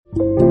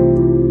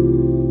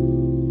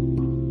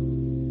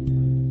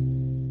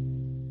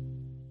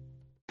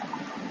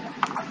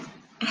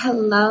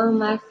Hello,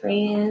 my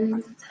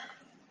friends.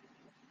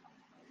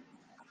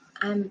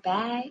 I'm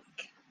back,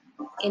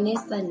 and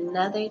it's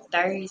another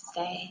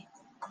Thursday.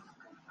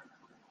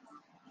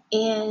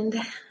 And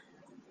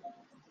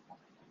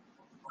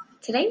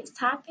today's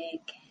topic,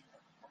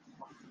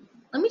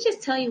 let me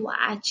just tell you why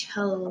I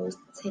chose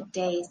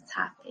today's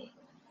topic,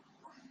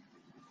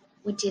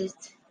 which is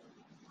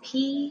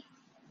POV,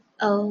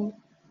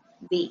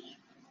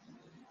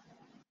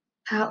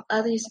 how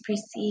others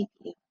perceive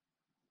you.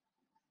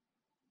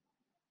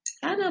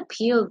 I know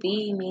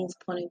POV means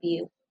point of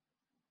view.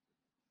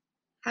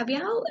 Have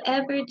y'all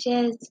ever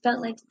just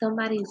felt like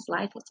somebody's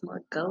life is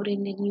more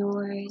golden than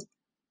yours?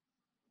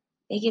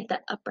 They get the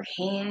upper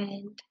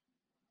hand.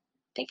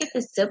 They get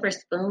the silver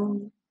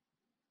spoon.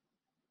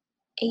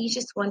 And you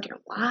just wonder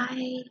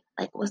why,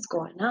 like what's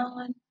going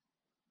on?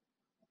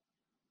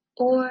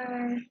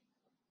 Or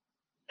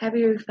have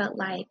you ever felt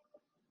like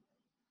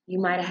you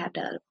might have had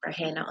the upper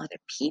hand on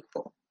other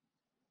people?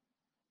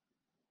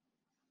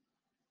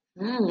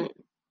 Hmm.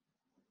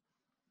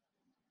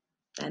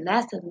 And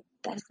that's the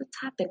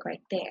topic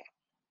right there.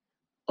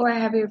 Or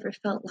have you ever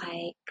felt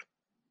like,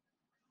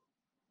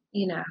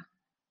 you know,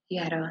 you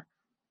had to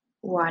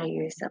water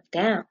yourself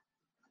down?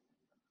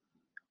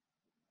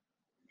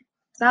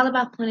 It's all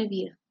about point of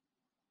view.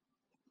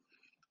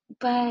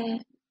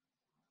 But,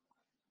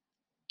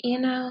 you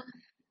know,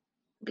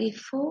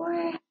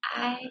 before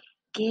I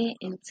get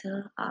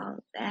into all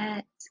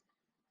that,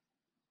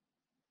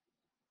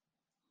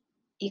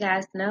 you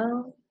guys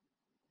know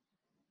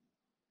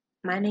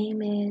my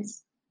name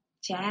is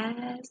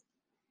Jazz,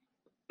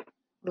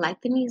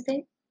 like the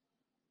music,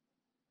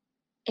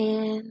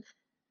 and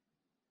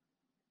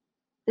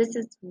this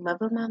is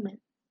Mother Moment.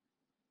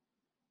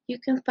 You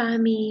can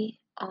find me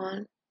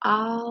on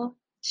all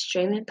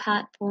streaming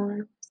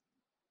platforms,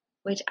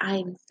 which I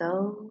am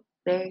so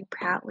very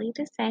proudly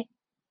to say.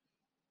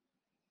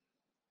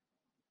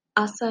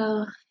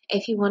 Also,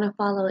 if you want to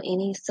follow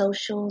any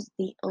socials,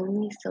 the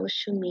only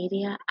social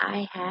media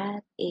I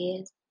have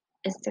is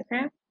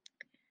Instagram.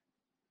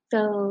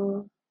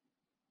 So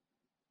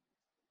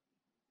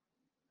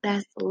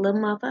that's Lil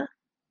Mother,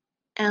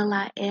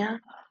 LIL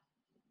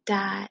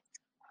dot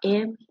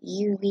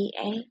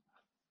MUVA.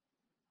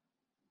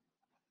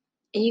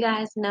 And you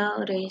guys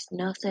know there's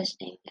no such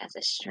thing as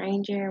a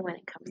stranger when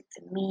it comes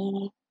to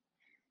me.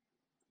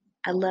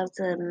 I love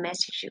to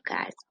message you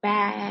guys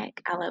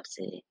back. I love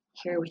to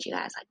hear what you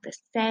guys like to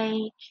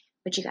say,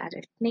 what you guys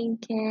are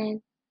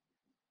thinking.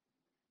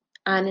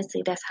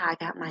 Honestly, that's how I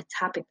got my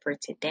topic for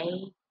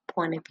today,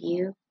 point of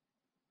view.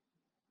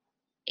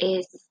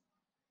 Is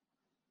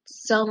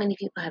so many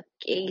people have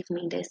gave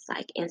me this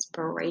like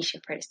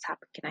inspiration for this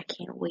topic, and I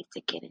can't wait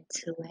to get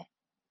into it.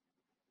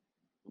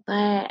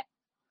 But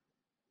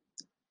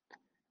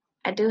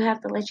I do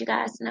have to let you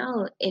guys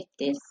know, if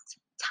this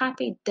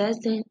topic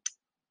doesn't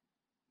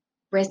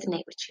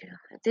resonate with you,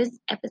 if this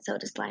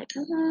episode is like,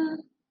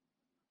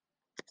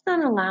 it's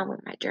not aligned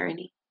with my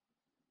journey,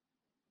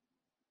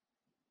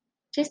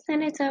 just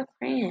send it to a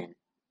friend.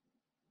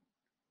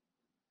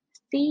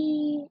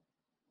 See,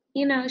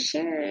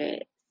 share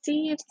it.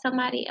 See if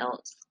somebody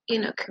else,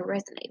 can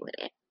resonate with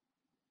it.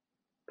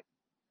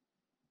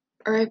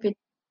 Or if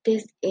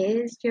this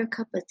is your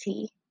cup of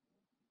tea,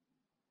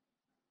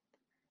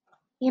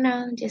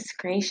 just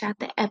screenshot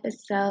the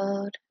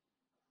episode,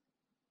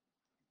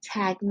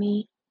 tag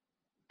me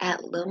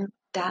at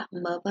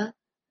lil.mother,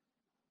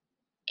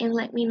 and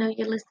let me know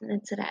you're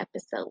listening to the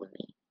episode with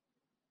me.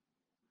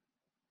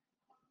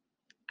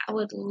 I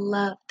would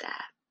love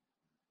that.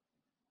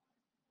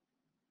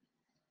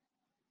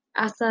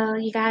 Also,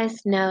 you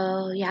guys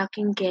know y'all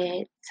can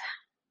get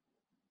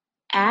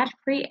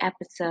ad-free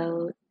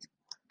episodes,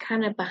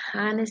 kind of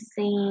behind the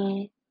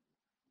scene,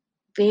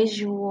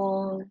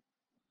 visual,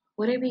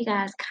 whatever you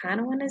guys kind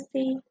of want to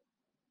see,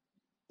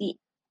 the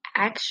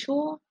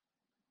actual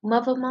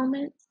mother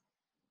moments.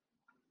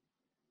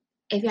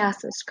 If y'all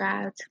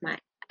subscribe to my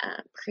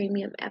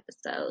premium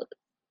episode,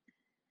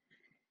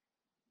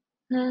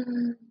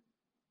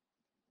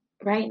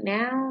 right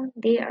now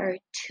they are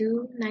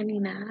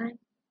 $2.99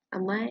 a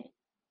month,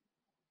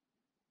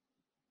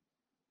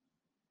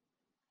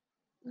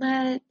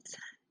 but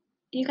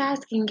you guys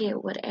can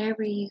get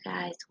whatever you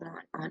guys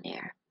want on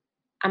there.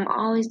 I'm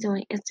always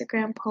doing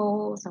Instagram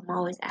polls. I'm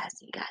always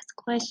asking you guys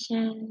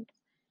questions.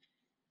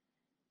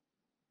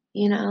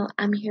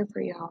 I'm here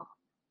for y'all.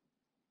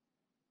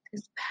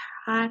 This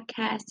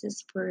podcast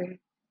is for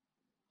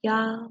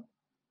y'all,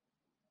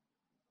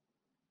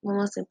 but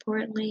most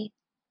importantly,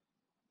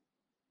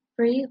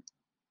 for you.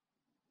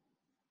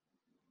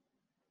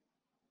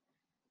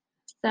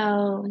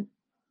 So,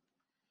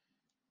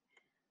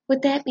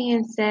 with that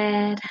being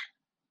said,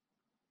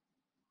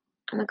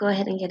 I'm going to go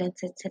ahead and get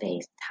into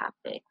today's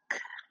topic.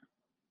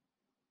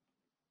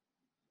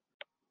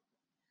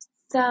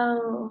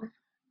 So,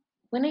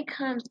 when it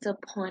comes to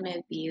point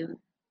of view,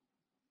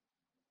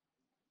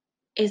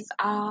 it's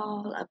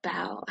all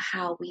about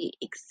how we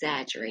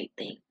exaggerate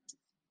things.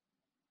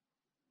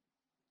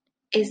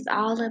 It's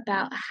all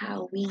about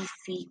how we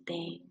see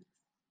things.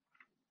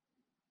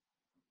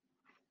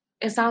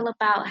 It's all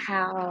about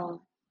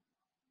how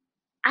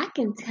I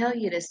can tell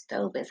you the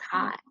stove is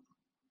hot,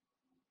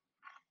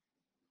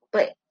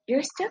 but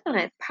you're still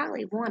gonna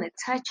probably want to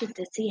touch it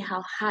to see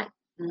how hot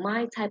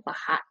my type of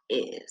hot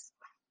is.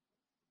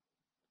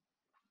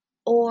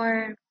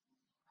 Or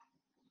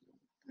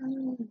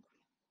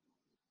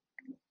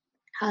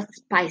how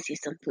spicy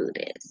some food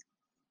is.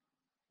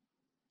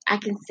 I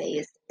can say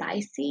it's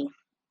spicy,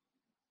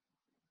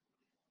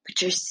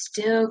 but you're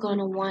still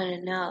gonna want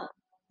to know.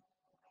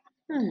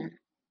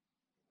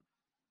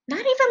 Not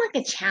even like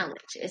a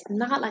challenge. It's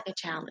not like a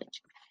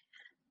challenge.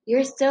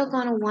 You're still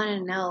gonna want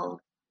to know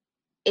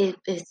if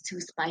it's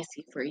too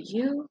spicy for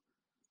you,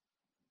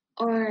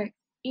 or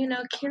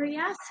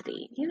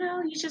curiosity.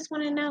 You just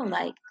want to know,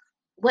 like,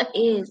 what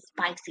is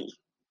spicy?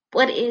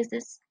 What is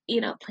this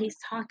place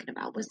talking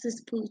about? What's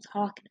this food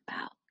talking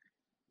about?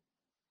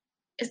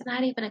 It's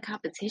not even a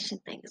competition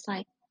thing. It's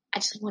like, I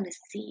just want to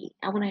see.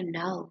 I want to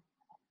know.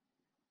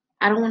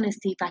 I don't want to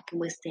see if I can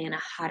withstand a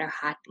hotter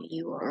hot than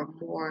you, or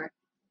a more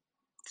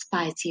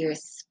spicier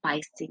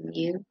spice than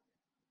you.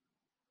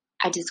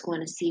 I just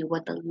want to see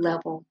what the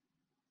level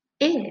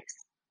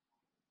is.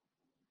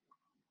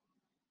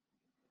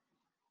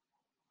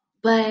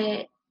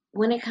 But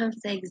when it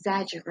comes to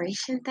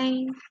exaggeration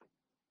things,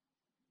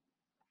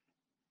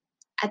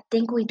 I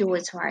think we do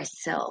it to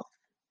ourselves.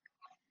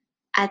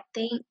 I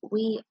think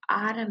we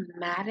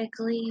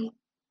automatically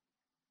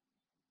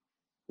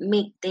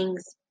make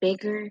things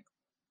bigger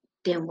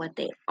than what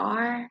they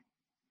are,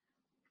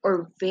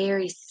 or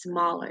very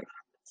smaller,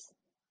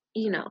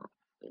 you know,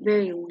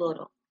 very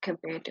little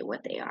compared to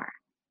what they are.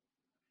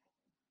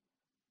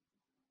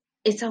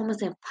 It's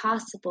almost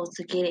impossible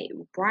to get it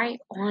right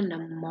on the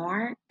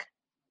mark,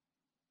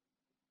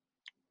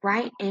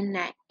 right in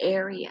that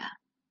area,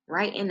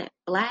 right in that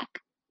black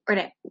or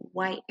that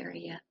white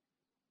area.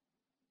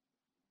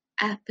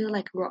 I feel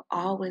like we're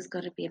always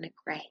going to be in the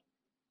gray,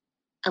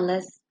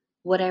 unless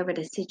whatever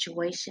the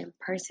situation,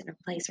 person, or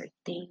place, or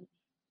thing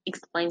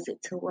explains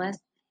it to us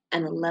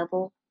and a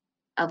level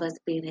of us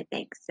being at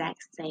the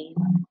exact same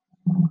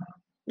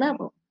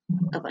level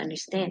of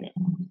understanding.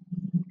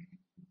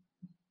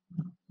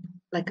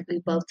 Like if we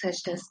both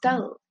touched a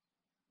stove,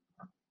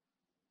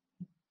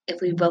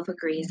 if we both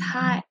agree it's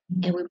hot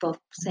and we both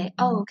say,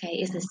 oh, okay,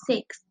 it's a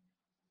 6.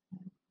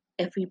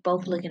 If we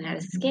both looking at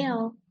a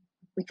scale,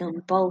 we can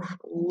both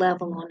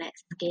level on that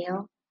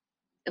scale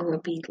and we'll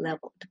be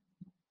leveled.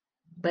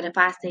 But if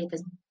I say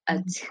it's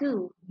a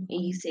 2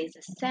 and you say it's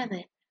a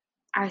 7,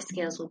 our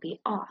scales will be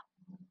off.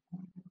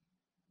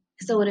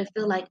 So it'll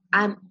feel like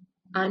I'm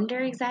under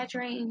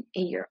exaggerating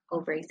and you're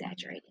over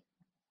exaggerating.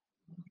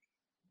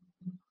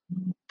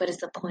 But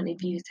it's a point of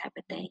view type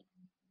of thing.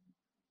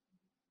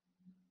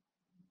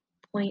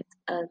 Point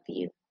of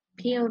view.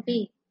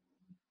 POV.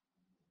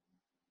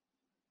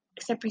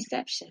 It's a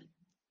perception.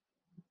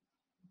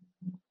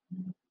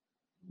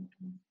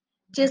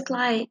 Just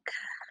like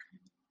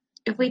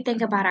if we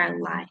think about our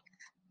life,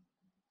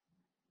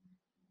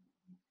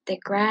 the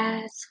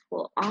grass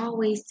will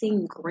always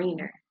seem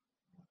greener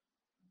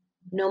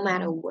no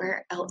matter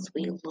where else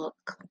we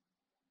look,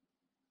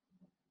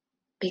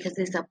 because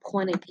it's a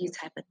point of view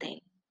type of thing.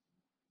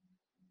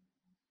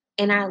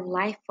 In our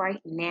life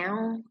right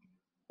now,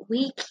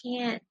 we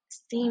can't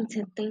seem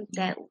to think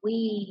that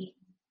we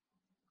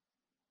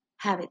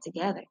have it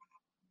together.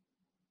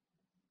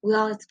 We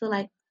always feel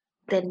like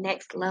the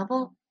next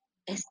level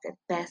is the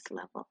best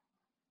level.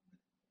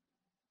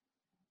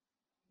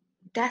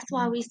 That's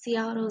why we see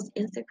all those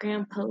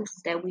Instagram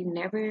posts that we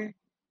never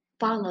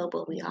follow,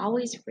 but we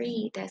always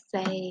read that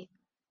say,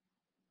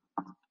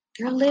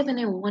 you're living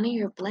in one of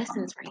your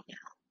blessings right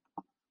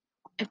now.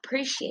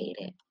 Appreciate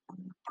it.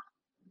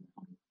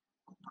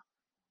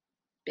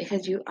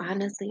 Because you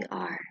honestly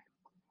are.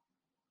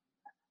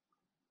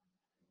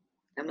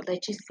 I'm going to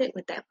let you sit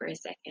with that for a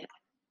second.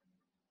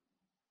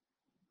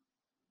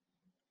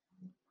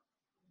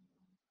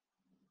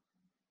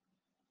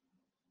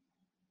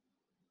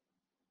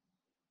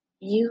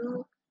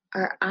 You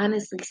are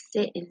honestly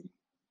sitting,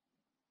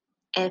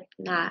 if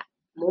not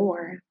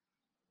more,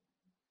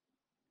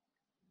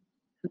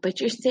 but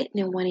you're sitting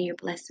in one of your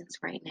blessings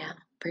right now,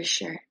 for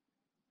sure.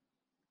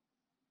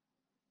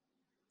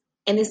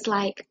 And it's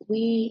like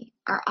we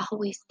are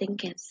always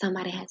thinking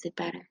somebody has it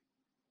better.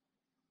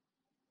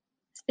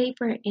 Say,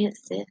 for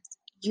instance,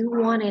 you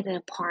wanted an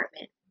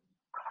apartment.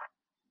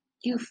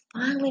 You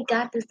finally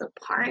got this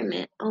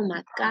apartment. Oh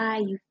my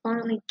God, you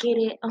finally get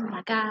it. Oh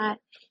my God.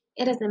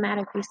 It doesn't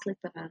matter if you're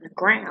sleeping on the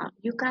ground.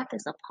 You got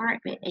this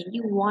apartment and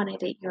you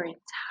wanted it your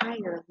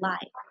entire life.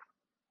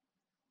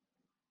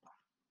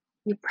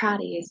 You're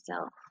proud of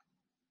yourself.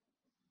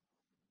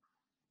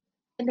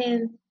 And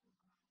then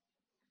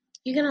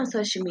you get on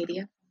social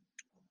media.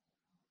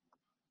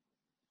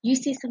 You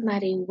see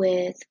somebody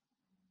with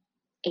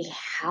a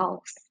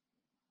house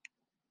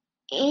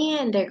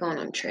and they're going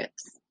on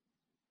trips.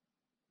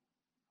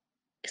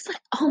 It's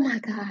like, oh my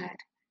God,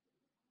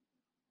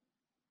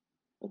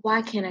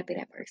 why can't I be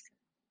that person?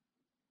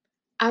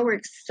 I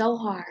worked so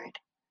hard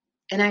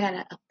and I got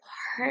an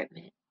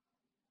apartment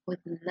with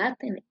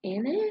nothing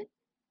in it,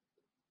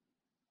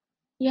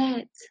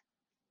 yet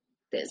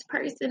this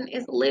person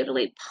is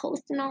literally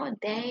posting all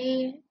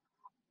day.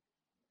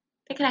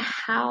 They got a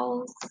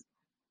house.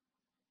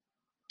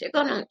 They're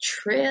going on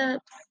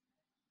trips.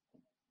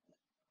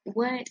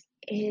 What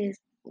is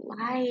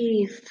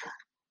life?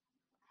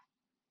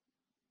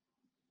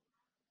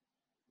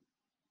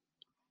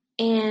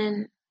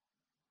 And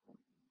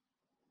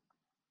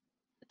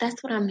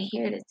that's what I'm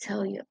here to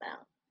tell you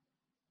about.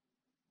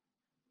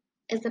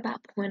 It's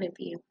about point of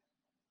view.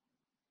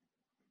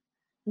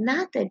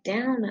 Not to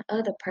down the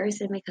other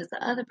person because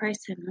the other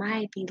person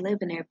might be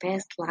living their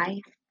best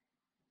life,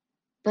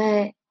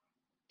 but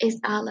it's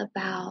all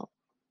about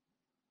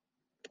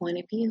point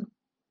of view.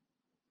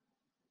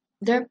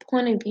 Their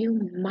point of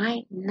view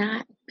might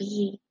not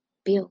be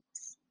bills.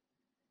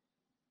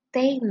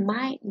 They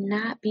might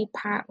not be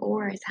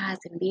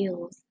prioritizing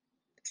bills.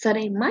 So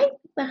they might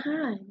be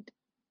behind.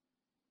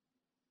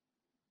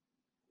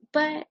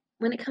 But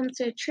when it comes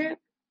to a trip,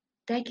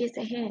 that gets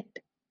ahead.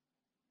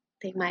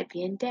 They might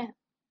be in debt.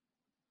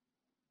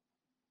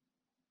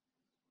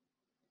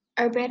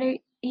 Or better,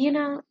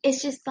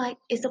 it's just like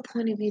it's a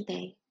point of view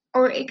thing.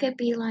 Or it could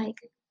be like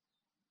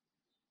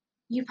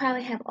you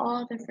probably have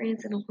all the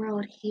friends in the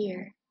world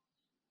here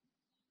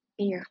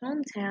in your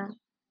hometown,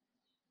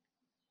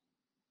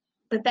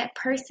 but that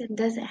person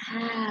doesn't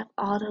have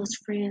all those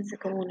friends to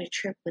go on a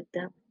trip with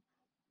them.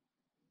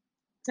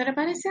 So they're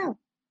by themselves,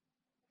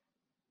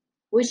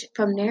 which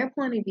from their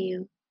point of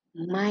view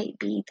might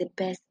be the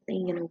best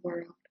thing in the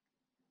world.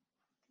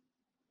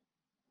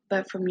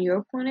 But from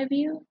your point of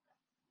view,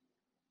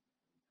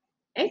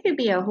 it could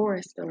be a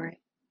horror story.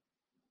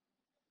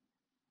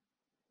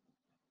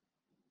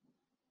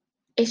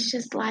 It's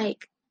just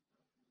like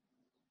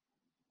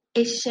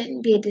it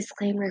shouldn't be a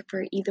disclaimer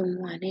for either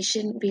one. It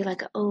shouldn't be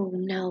like, oh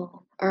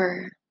no,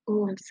 or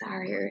oh, I'm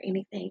sorry, or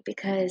anything,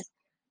 because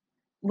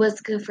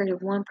what's good for the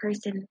one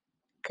person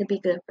could be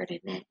good for the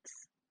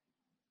next.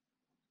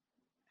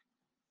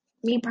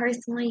 Me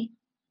personally,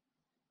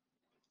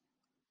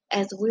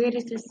 as weird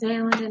as it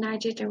sounds in our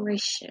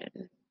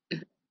generation,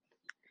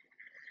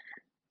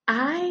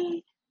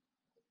 I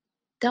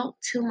don't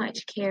too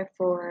much care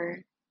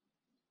for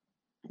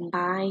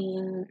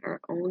buying or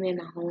owning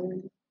a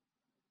home.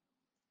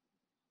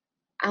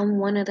 I'm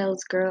one of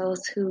those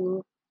girls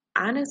who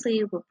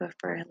honestly would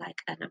prefer like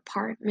an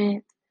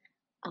apartment,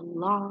 a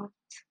loft,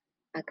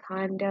 a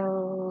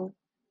condo.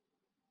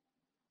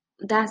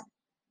 That's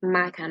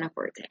my kind of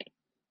forte.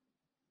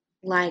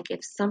 Like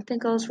if something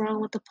goes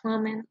wrong with the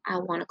plumbing, I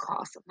want to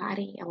call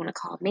somebody. I want to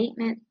call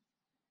maintenance.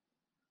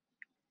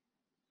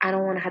 I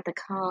don't want to have to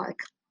call a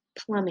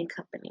plumbing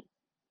company.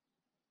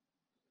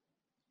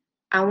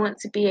 I want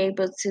to be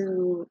able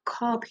to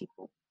call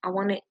people. I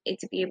want it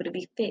to be able to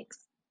be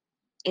fixed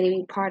and to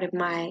be part of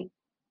my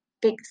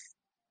fixed,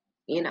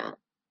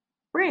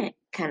 rent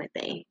kind of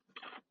thing.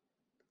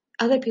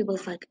 Other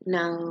people's like,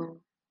 no,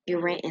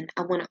 you're renting.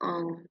 I want to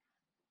own.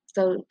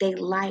 So they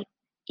like,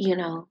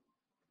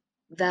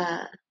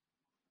 the,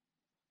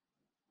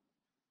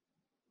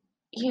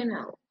 you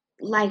know,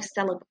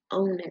 lifestyle of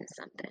owning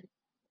something.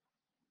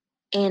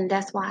 And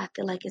that's why I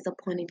feel like it's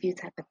a point of view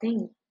type of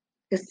thing.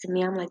 Because to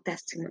me, I'm like,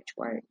 that's too much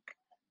work.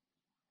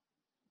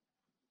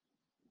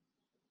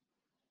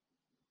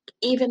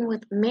 Even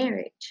with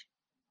marriage.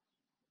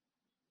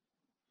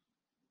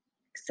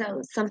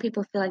 So some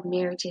people feel like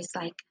marriage is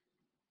like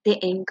the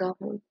end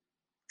goal.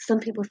 Some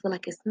people feel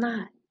like it's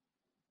not.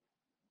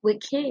 With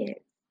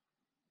kids,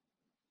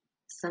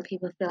 some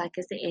people feel like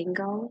it's the end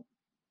goal.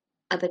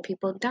 Other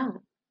people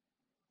don't.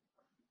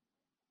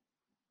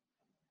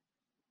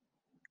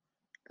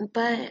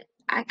 But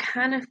I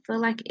kind of feel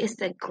like it's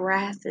the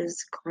grass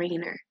is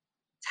greener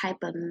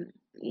type of,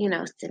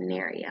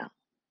 scenario.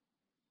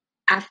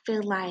 I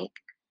feel like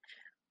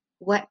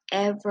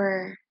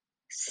whatever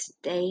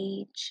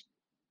stage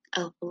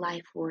of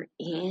life we're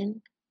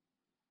in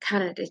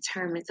kind of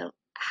determines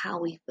how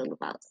we feel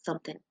about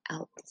something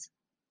else.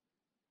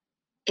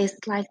 It's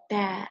like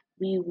that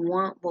we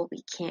want what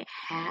we can't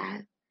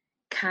have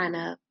kind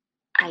of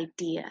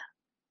idea.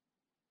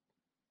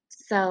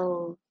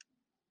 So,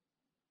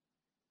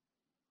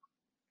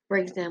 for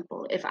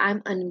example, if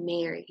I'm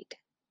unmarried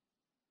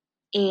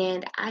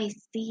and I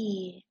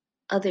see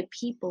other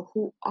people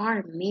who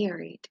are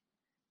married,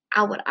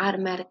 I would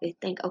automatically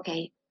think,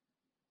 okay,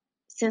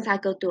 since I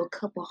go through a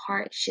couple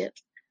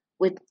hardships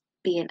with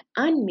being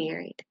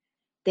unmarried,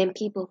 then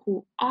people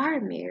who are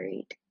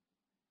married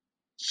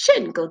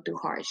shouldn't go through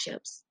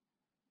hardships,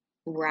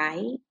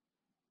 right?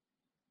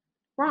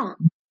 Wrong.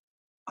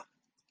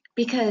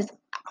 Because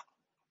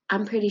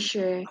I'm pretty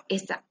sure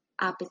it's the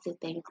opposite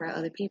thing for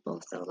other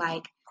people. So,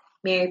 like,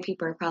 married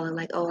people are probably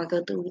like, oh, I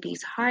go through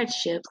these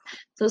hardships.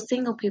 So,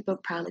 single people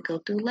probably go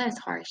through less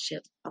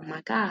hardships. Oh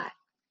my God.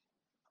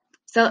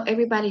 So,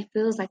 everybody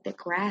feels like the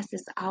grass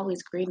is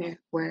always greener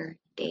where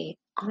they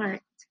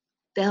aren't.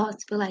 They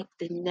always feel like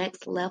the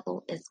next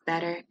level is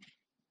better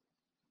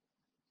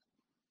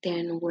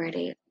than where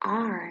they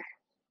are.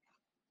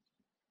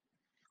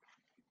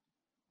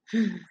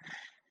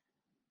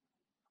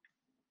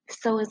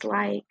 So it's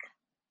like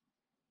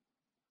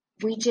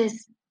we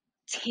just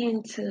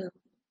tend to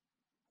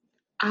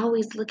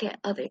always look at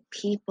other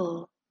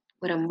people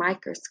with a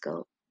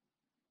microscope.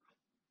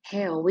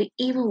 Hell, we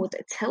even with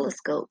a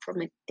telescope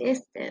from a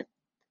distance,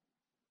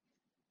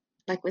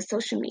 like with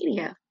social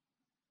media,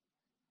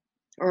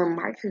 or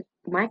a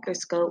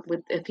microscope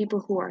with the people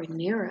who are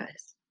near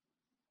us.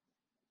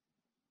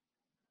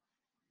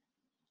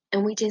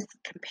 And we just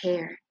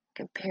compare,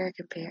 compare,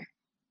 compare.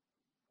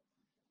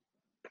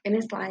 And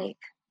it's like,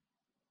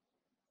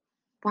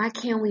 why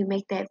can't we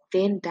make that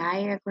Venn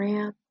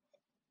diagram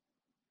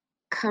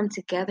come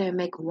together and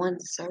make one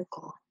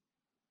circle?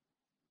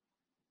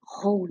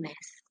 Wholeness.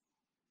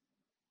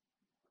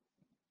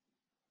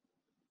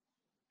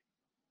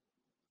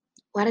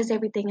 Why does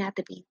everything have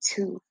to be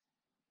two?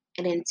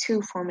 And then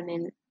two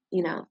forming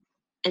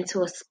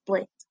into a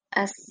split,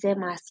 a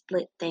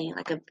semi-split thing,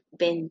 like a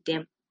Venn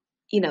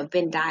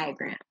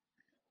diagram.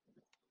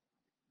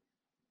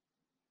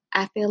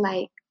 I feel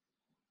like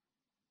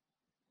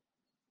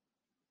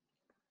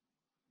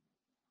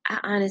I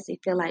honestly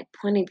feel like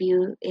point of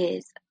view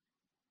is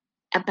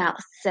about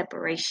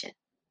separation.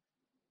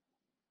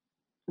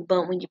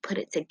 But when you put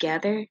it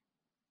together,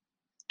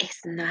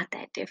 it's not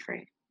that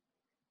different.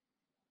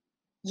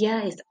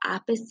 Yeah, it's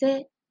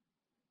opposite,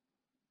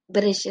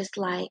 but it's just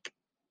like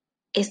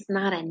it's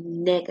not a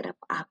negative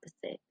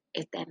opposite,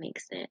 if that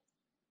makes sense.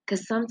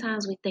 Because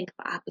sometimes we think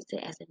of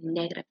opposite as a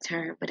negative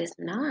term, but it's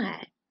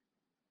not.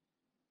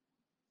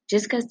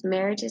 Just because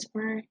marriage is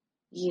for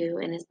you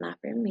and it's not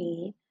for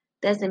me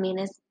doesn't mean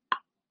it's,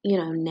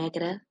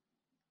 negative.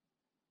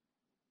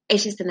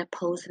 It's just an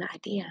opposing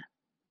idea.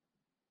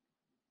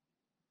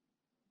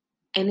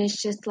 And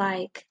it's just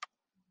like,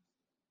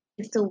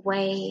 it's the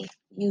way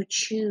you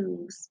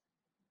choose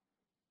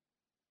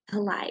to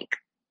like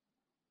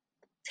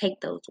take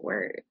those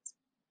words.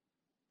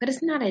 But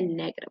it's not a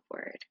negative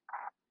word.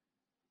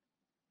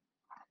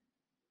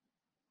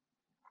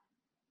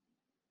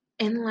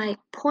 And like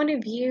point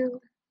of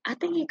view, I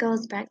think it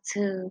goes back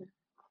to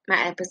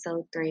my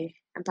episode 3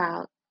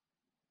 about,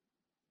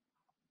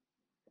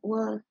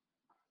 well,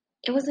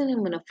 it wasn't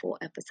even a full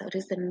episode,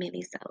 it's a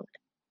mini-sode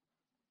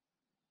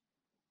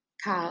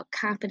called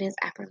Confidence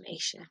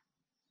Affirmation.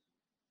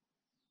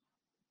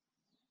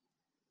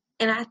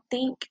 And I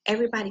think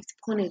everybody's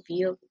point of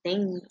view of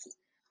things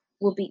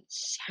will be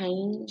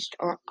changed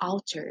or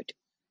altered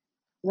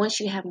once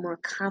you have more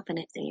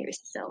confidence in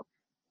yourself,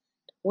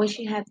 once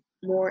you have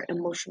more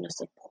emotional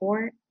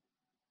support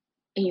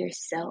in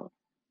yourself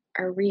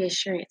or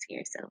reassurance in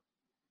yourself.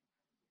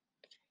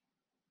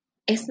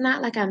 It's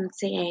not like I'm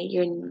saying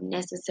you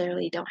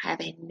necessarily don't have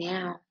it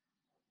now,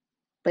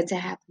 but to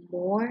have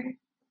more,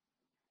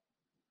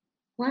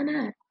 why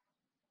not?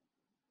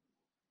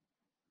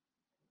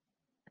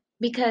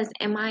 Because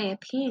in my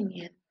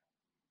opinion,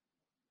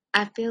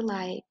 I feel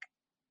like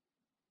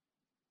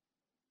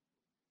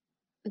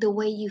the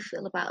way you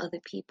feel about other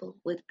people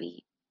would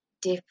be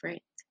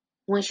different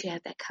once you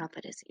have that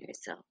confidence in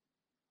yourself.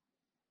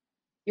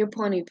 Your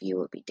point of view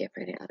would be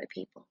different than other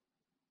people.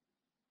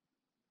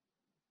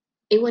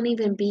 It wouldn't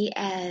even be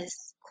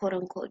as quote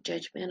unquote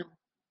judgmental.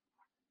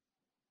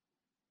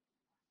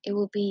 It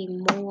would be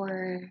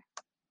more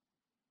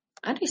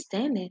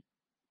understanding.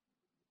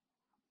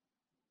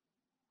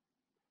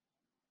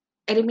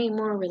 It'd be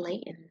more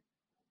relating.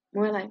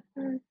 More like,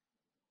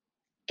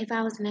 if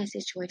I was in that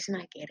situation,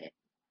 I get it.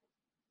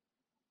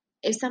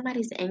 If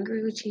somebody's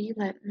angry with you,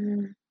 you're like,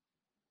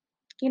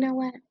 you know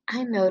what?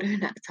 I know they're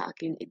not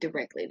talking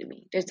directly to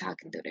me. They're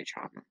talking through their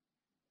trauma.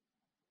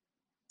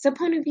 It's a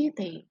point of view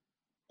thing.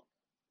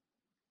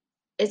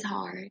 It's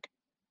hard.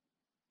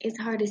 It's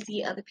hard to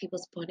see other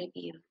people's point of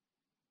view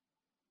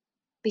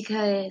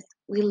because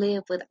we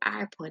live with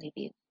our point of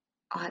view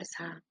all the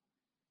time,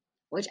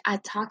 which I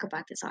talk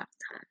about this all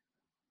the time.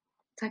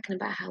 Talking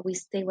about how we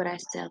stay with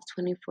ourselves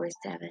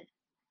 24/7,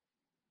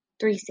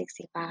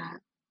 365,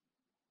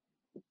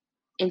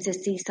 and to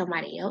see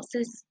somebody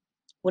else's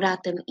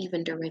without them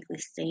even directly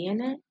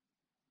saying it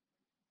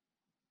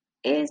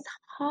is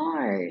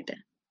hard.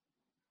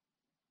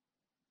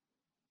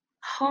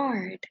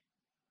 Hard.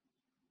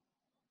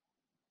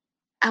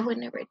 I would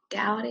never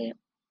doubt it.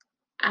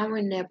 I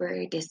would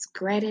never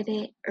discredit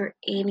it or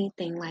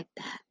anything like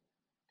that.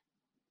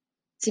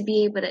 To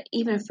be able to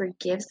even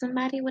forgive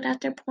somebody without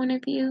their point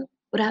of view,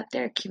 without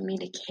their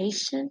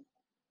communication,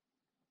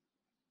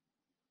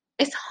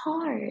 it's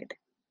hard.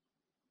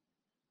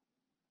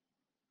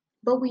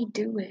 But we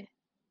do it.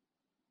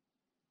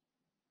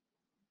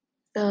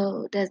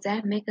 So, does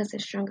that make us a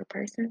stronger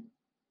person?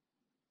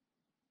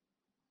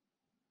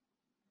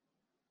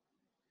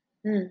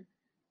 Hmm.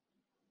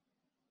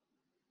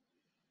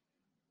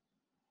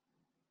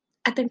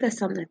 I think that's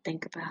something to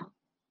think about.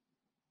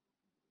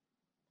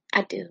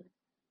 I do.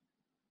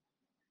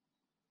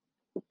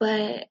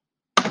 But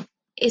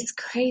it's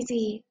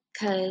crazy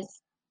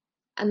because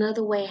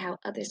another way how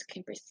others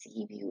can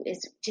perceive you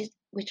is just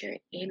with your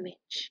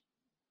image.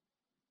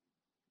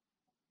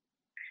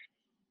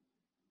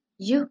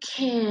 You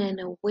can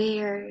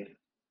wear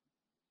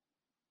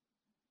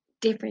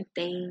different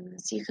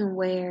things. You can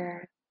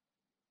wear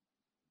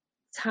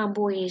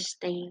tomboyish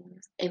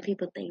things and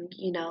people think,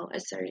 a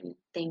certain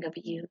thing of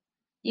you.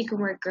 You can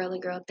wear girly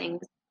girl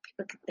things.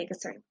 People can think a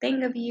certain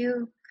thing of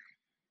you.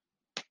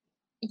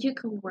 You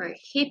can wear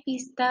hippie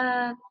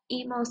stuff,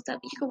 emo stuff.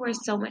 You can wear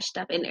so much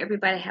stuff and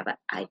everybody have an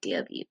idea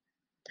of you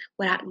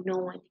without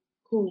knowing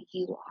who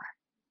you are.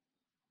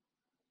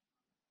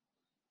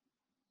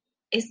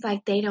 It's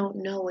like they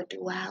don't know what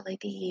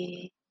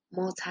duality,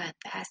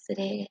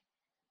 multifaceted,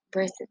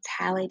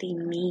 versatility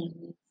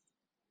means.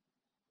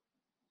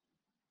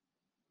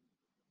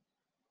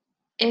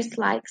 It's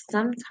like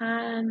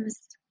sometimes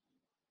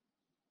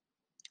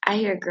I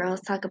hear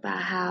girls talk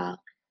about how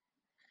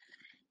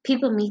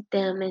people meet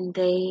them and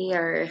they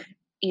are,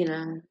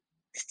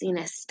 seen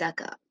as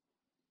stuck up,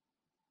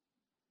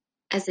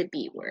 as a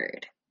B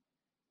word.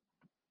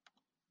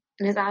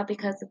 And it's all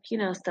because of,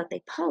 stuff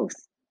they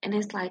post. And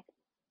it's like,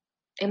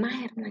 in my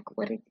head, I'm like,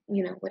 what did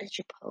you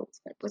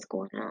post? Like, what's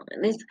going on?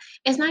 And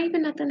it's not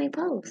even nothing they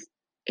post.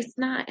 It's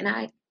not. And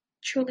I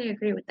truly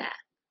agree with that.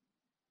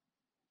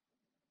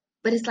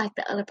 But it's like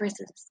the other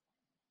person's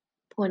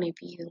point of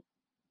view.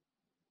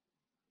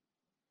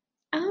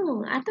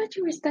 Oh, I thought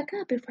you were stuck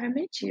up before I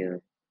met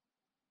you.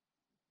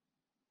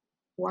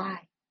 Why?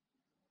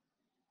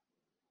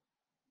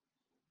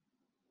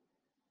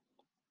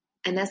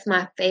 And that's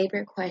my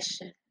favorite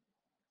question.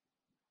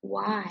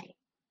 Why?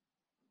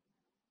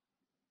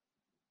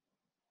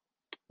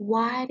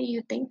 Why do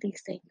you think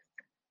these things?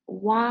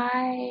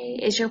 Why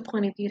is your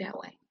point of view that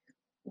way?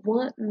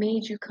 What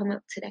made you come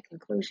up to that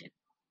conclusion?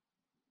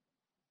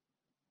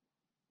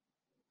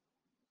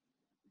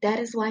 That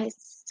is why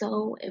it's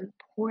so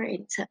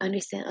important to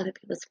understand other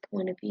people's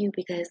point of view,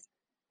 because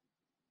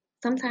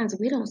sometimes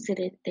we don't sit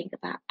and think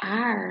about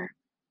our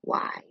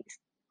whys.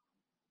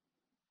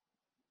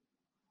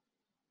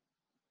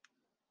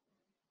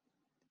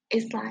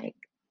 It's like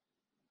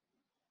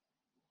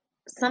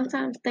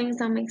sometimes things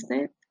don't make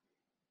sense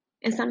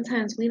and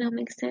sometimes we don't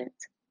make sense,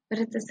 but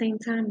at the same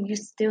time, you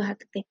still have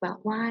to think about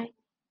why,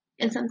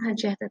 and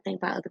sometimes you have to think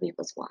about other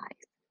people's whys.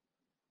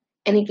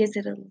 And it gives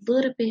it a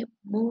little bit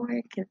more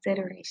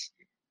consideration.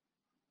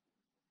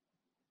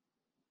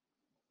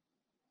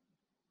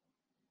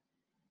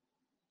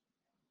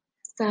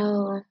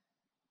 So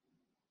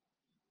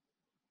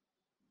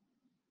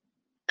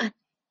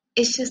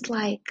it's just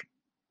like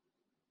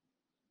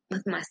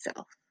with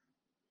myself.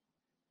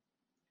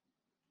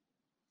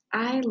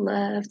 I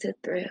love to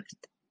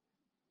thrift.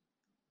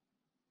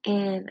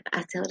 And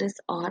I tell this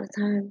all the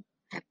time.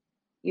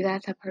 You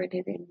guys have heard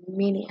it in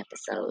many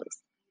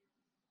episodes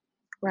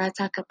where I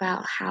talk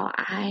about how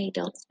I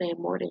don't spend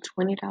more than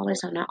 $20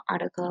 on an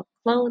article of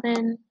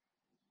clothing.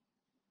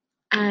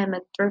 I'm a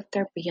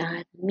thrifter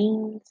beyond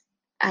means.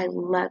 I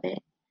love it.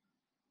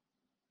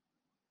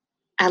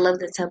 I love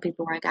to tell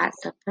people where I got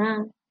stuff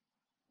from.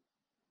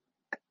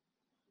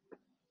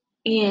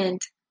 And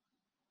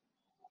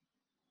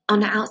on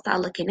the outside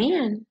looking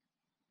in,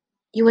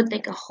 you would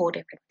think a whole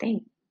different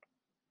thing.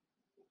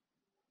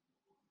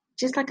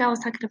 Just like I was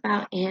talking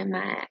about in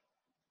my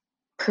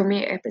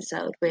premiere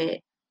episode with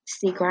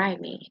C.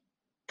 Grimy,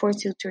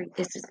 423,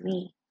 This Is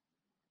Me.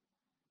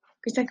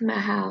 We're talking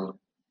about how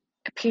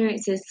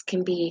appearances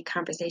can be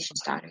conversation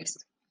starters.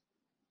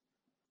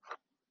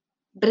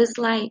 But it's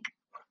like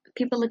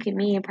people look at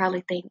me and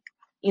probably think,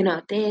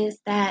 this,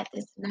 that,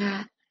 this, and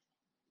that.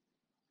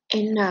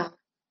 And no,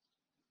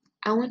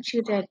 I want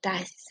you to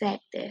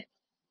dissect it,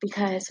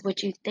 because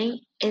what you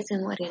think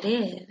isn't what it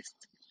is.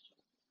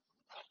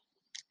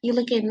 You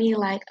look at me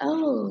like,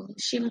 oh,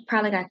 she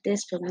probably got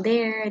this from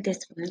there,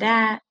 this from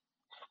that.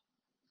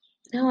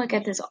 No, I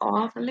got this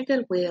all from the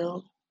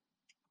Goodwill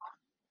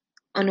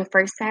on the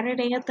first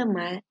Saturday of the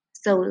month,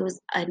 so it was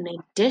an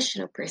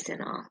additional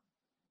percent off.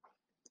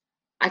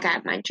 I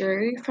got my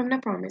jewelry from the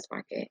farmer's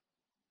market.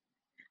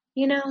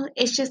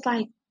 It's just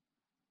like,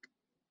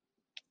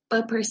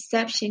 but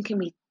perception can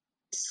be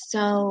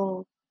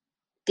so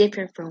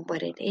different from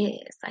what it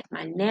is. Like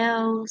my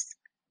nails,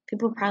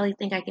 people probably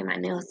think I get my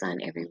nails done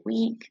every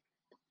week.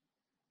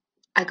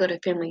 I go to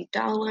Family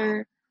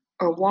Dollar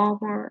or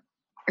Walmart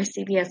or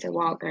CVS or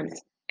Walgreens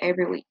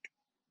every week,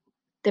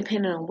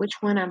 depending on which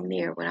one I'm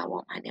near when I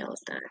want my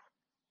nails done.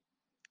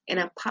 And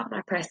I pop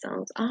my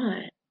press-ons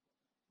on.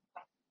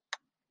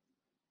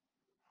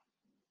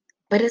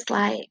 But it's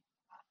like,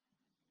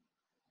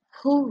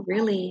 who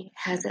really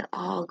has it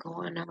all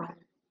going on?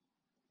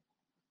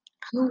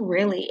 Who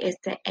really is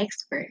the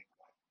expert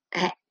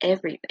at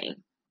everything?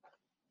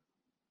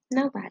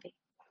 Nobody.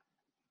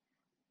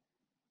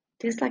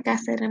 Just like I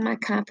said in my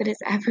confidence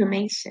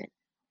affirmation.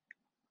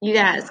 You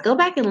guys, go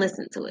back and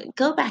listen to it.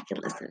 Go back and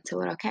listen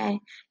to it, okay?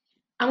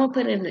 I'm going to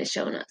put it in the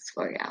show notes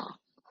for y'all.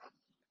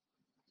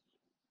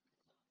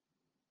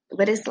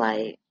 But it's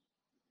like,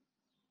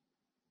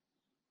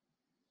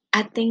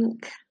 I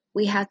think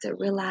we have to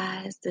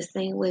realize the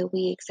same way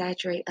we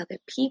exaggerate other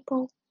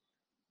people,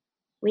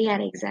 we got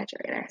to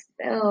exaggerate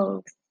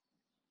ourselves.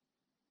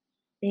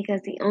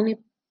 Because the only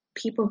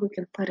people who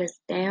can put us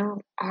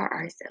down are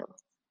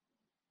ourselves.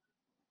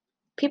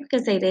 People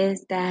can say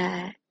this,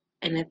 that,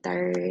 and a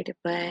third,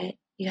 but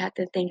you have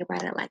to think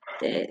about it like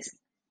this.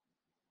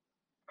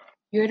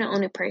 You're the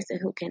only person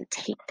who can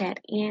take that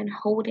in,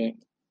 hold it,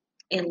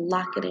 and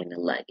lock it in the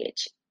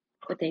luggage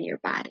within your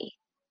body.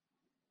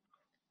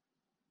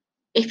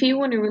 If you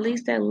want to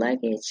release that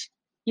luggage,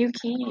 you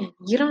can.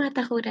 You don't have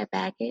to hold that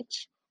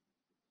baggage.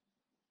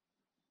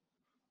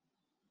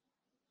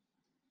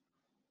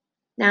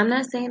 Now, I'm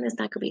not saying it's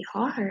not going to be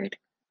hard,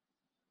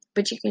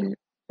 but you can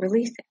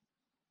release it.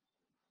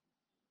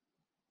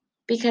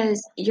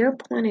 Because your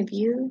point of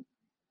view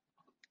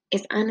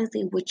is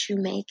honestly what you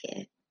make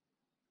it.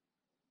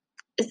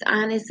 It's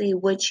honestly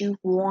what you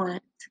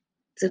want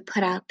to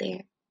put out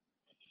there.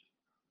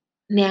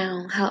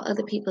 Now, how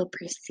other people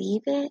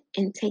perceive it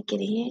and take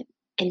it in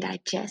and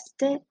digest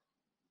it,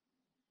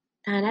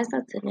 now that's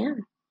up to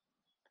them.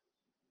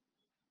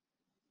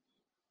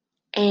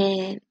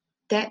 And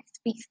that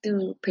speaks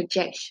through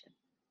projection.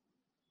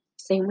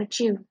 Same with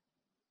you.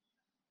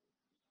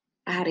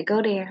 I had to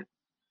go there.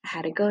 I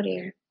had to go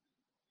there.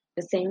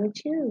 The same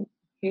with you,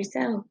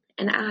 yourself,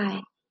 and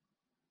I.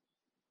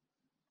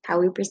 How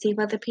we perceive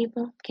other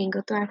people can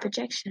go through our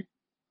projection.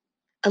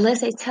 Unless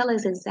they tell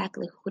us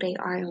exactly who they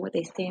are and what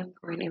they stand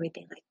for and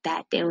everything like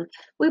that, then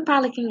we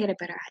probably can get a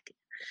better idea.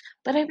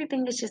 But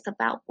everything is just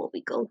about what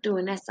we go through,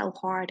 and that's so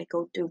hard to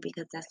go through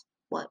because that's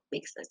what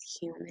makes us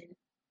human.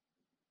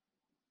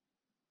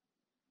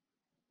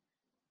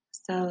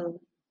 So,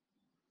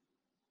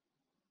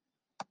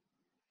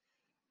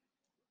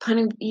 point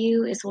of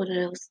view is one of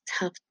those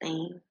tough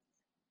things.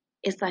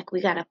 It's like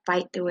we got to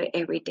fight through it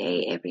every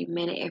day, every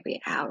minute,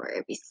 every hour,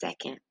 every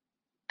second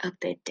of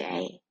the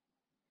day.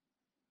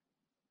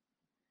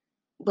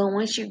 But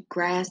once you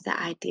grasp the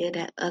idea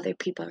that other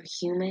people are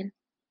human,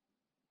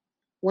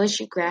 once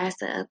you grasp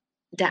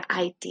the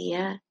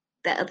idea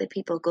that other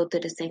people go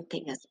through the same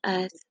thing as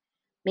us,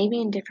 maybe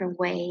in different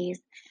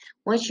ways,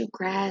 once you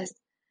grasp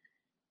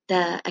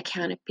the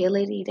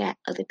accountability that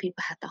other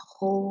people have to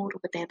hold,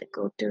 what they have to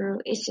go through,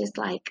 it's just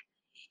like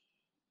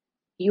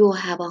you'll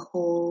have a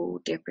whole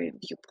different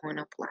viewpoint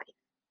of life.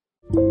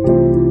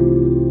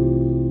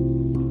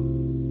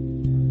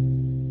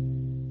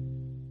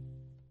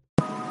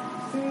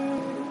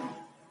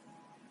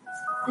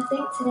 I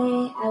think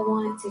today I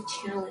want to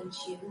challenge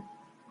you.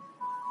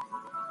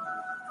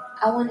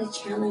 I want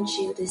to challenge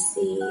you to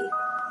see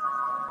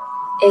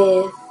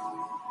if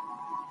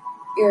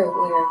you're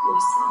aware of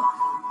yourself.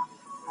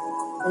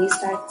 When you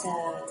start to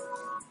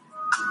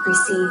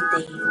perceive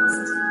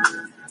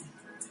things,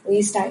 when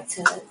you start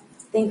to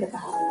think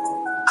about,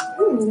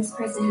 this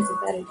person has it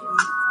better than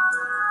me.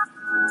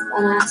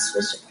 Why not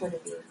switch your point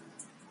of view?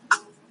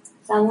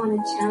 So I want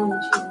to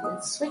challenge you to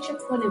switch your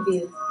point of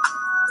view.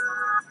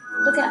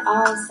 Look at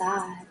all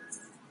sides.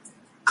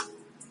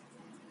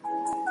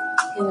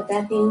 And with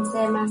that being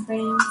said, my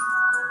friends,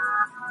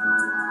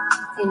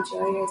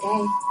 enjoy your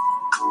day.